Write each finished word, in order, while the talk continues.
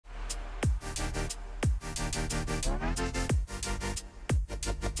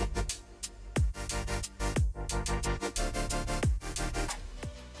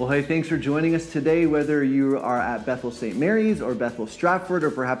Well, hey, thanks for joining us today, whether you are at Bethel St. Mary's or Bethel Stratford,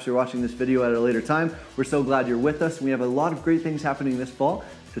 or perhaps you're watching this video at a later time. We're so glad you're with us. We have a lot of great things happening this fall,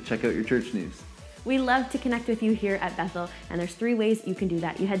 so check out your church news. We love to connect with you here at Bethel, and there's 3 ways you can do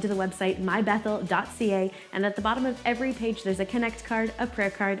that. You head to the website mybethel.ca, and at the bottom of every page there's a connect card, a prayer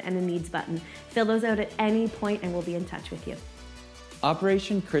card, and a needs button. Fill those out at any point and we'll be in touch with you.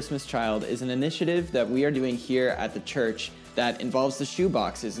 Operation Christmas Child is an initiative that we are doing here at the church that involves the shoe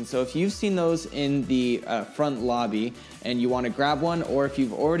boxes. And so if you've seen those in the front lobby and you want to grab one, or if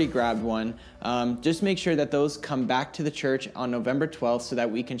you've already grabbed one, just make sure that those come back to the church on November 12th so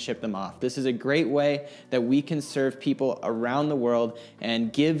that we can ship them off. This is a great way that we can serve people around the world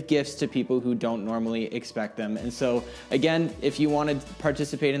and give gifts to people who don't normally expect them. And so again, if you want to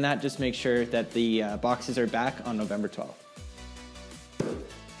participate in that, just make sure that the boxes are back on November 12th.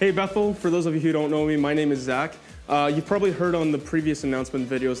 Hey Bethel, for those of you who don't know me, my name is Zach. You've probably heard on the previous announcement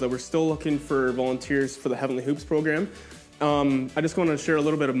videos that we're still looking for volunteers for the Heavenly Hoops program. I just want to share a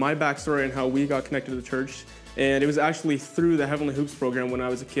little bit of my backstory and how we got connected to the church. And it was actually through the Heavenly Hoops program when I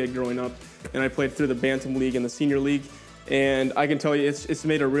was a kid growing up, and I played through the Bantam League and the Senior League. And I can tell you it's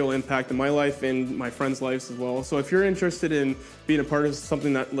made a real impact in my life and my friends' lives as well. So if you're interested in being a part of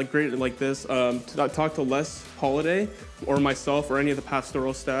something that great like this, talk to Les Holiday or myself or any of the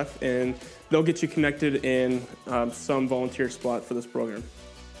pastoral staff, and they'll get you connected in some volunteer spot for this program.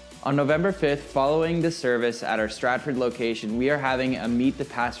 On November 5th, following the service at our Stratford location, we are having a Meet the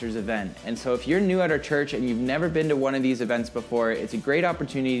Pastors event. And so if you're new at our church and you've never been to one of these events before, it's a great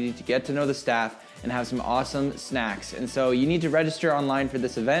opportunity to get to know the staff and have some awesome snacks. And so you need to register online for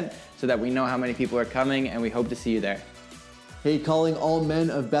this event so that we know how many people are coming, and we hope to see you there. Hey, calling all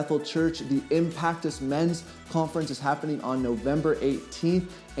men of Bethel Church, the Impact Us Men's Conference is happening on November 18th,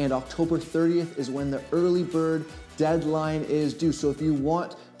 and October 30th is when the early bird deadline is due. So if you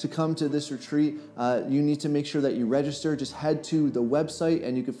want to come to this retreat, you need to make sure that you register. Just head to the website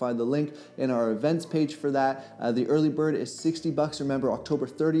and you can find the link in our events page for that. The early bird is $60. Remember, October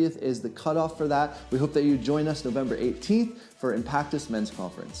 30th is the cutoff for that. We hope that you join us November 18th for Impact Us Men's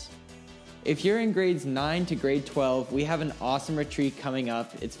Conference. If you're in grades 9 to grade 12, we have an awesome retreat coming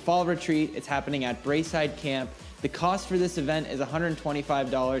up. It's fall retreat. It's happening at Braeside Camp. The cost for this event is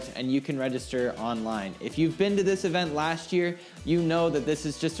 $125, and you can register online. If you've been to this event last year, you know that this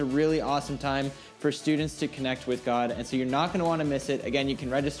is just a really awesome time for students to connect with God, and so you're not going to want to miss it. Again, you can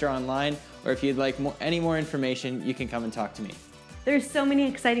register online, or if you'd like any more information, you can come and talk to me. There's so many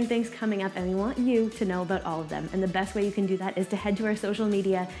exciting things coming up, and we want you to know about all of them. And the best way you can do that is to head to our social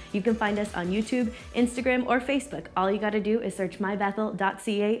media. You can find us on YouTube, Instagram, or Facebook. All you got to do is search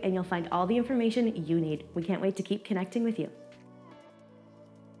mybethel.ca, and you'll find all the information you need. We can't wait to keep connecting with you.